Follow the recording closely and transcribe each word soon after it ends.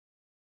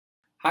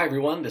Hi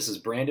everyone, this is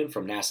Brandon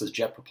from NASA's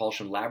Jet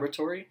Propulsion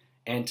Laboratory,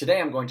 and today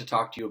I'm going to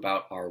talk to you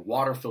about our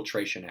water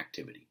filtration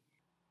activity.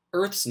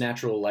 Earth's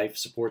natural life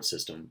support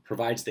system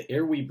provides the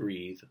air we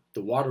breathe,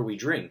 the water we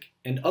drink,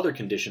 and other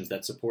conditions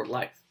that support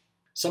life.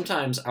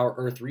 Sometimes our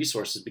Earth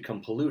resources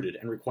become polluted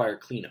and require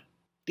cleanup.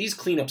 These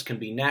cleanups can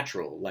be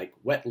natural, like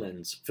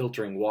wetlands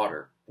filtering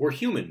water, or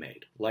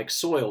human-made, like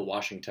soil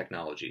washing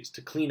technologies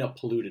to clean up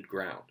polluted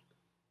ground.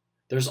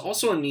 There's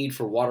also a need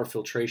for water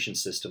filtration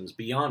systems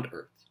beyond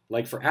Earth,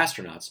 like for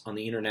astronauts on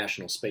the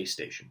International Space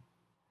Station.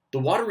 The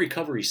water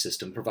recovery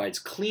system provides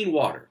clean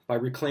water by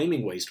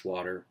reclaiming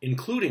wastewater,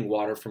 including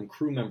water from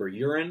crew member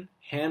urine,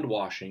 hand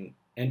washing,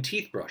 and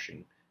teeth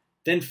brushing,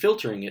 then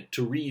filtering it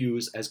to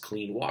reuse as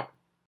clean water.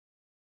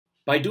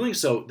 By doing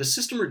so, the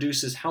system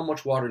reduces how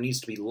much water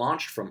needs to be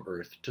launched from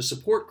Earth to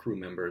support crew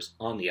members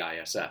on the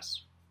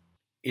ISS.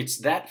 It's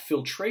that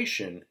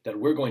filtration that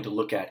we're going to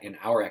look at in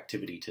our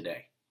activity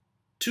today.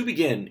 To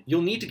begin,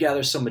 you'll need to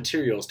gather some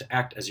materials to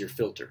act as your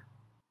filter.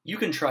 You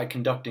can try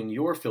conducting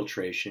your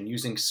filtration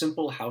using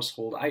simple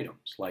household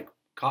items like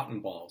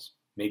cotton balls,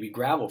 maybe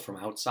gravel from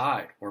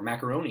outside, or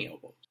macaroni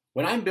elbows.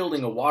 When I'm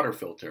building a water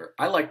filter,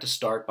 I like to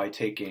start by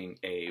taking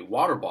a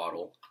water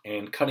bottle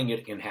and cutting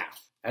it in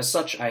half. As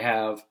such, I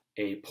have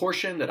a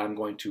portion that I'm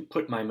going to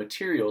put my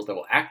materials that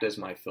will act as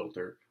my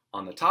filter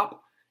on the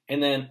top,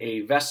 and then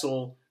a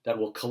vessel that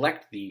will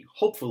collect the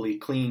hopefully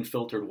clean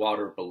filtered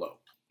water below.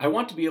 I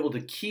want to be able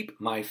to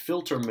keep my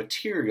filter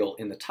material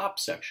in the top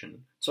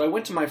section, so I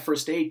went to my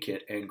first aid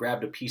kit and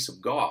grabbed a piece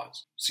of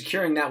gauze.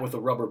 Securing that with a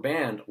rubber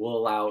band will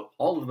allow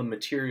all of the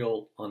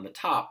material on the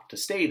top to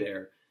stay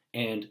there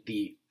and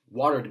the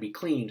water to be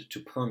cleaned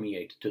to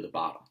permeate to the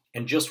bottom.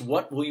 And just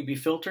what will you be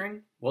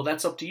filtering? Well,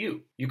 that's up to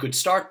you. You could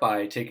start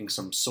by taking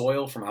some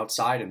soil from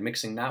outside and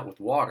mixing that with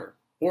water,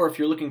 or if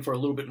you're looking for a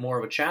little bit more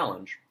of a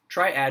challenge,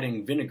 try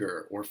adding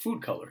vinegar or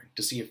food coloring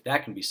to see if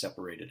that can be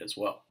separated as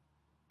well.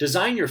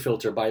 Design your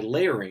filter by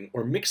layering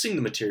or mixing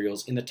the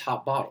materials in the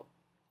top bottle.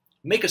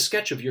 Make a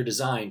sketch of your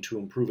design to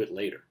improve it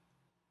later.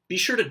 Be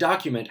sure to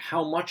document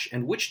how much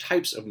and which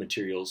types of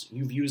materials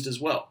you've used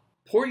as well.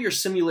 Pour your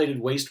simulated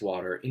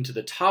wastewater into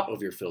the top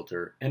of your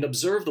filter and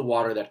observe the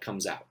water that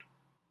comes out.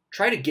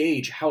 Try to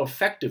gauge how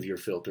effective your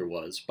filter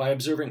was by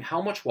observing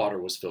how much water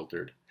was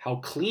filtered, how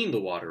clean the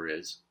water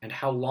is, and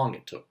how long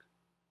it took.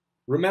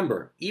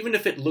 Remember, even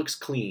if it looks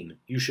clean,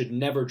 you should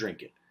never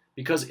drink it,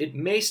 because it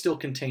may still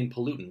contain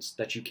pollutants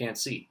that you can't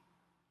see.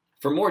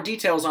 For more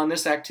details on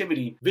this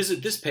activity,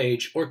 visit this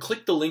page or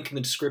click the link in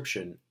the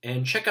description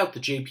and check out the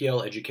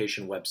JPL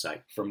Education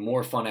website for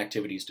more fun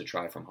activities to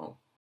try from home.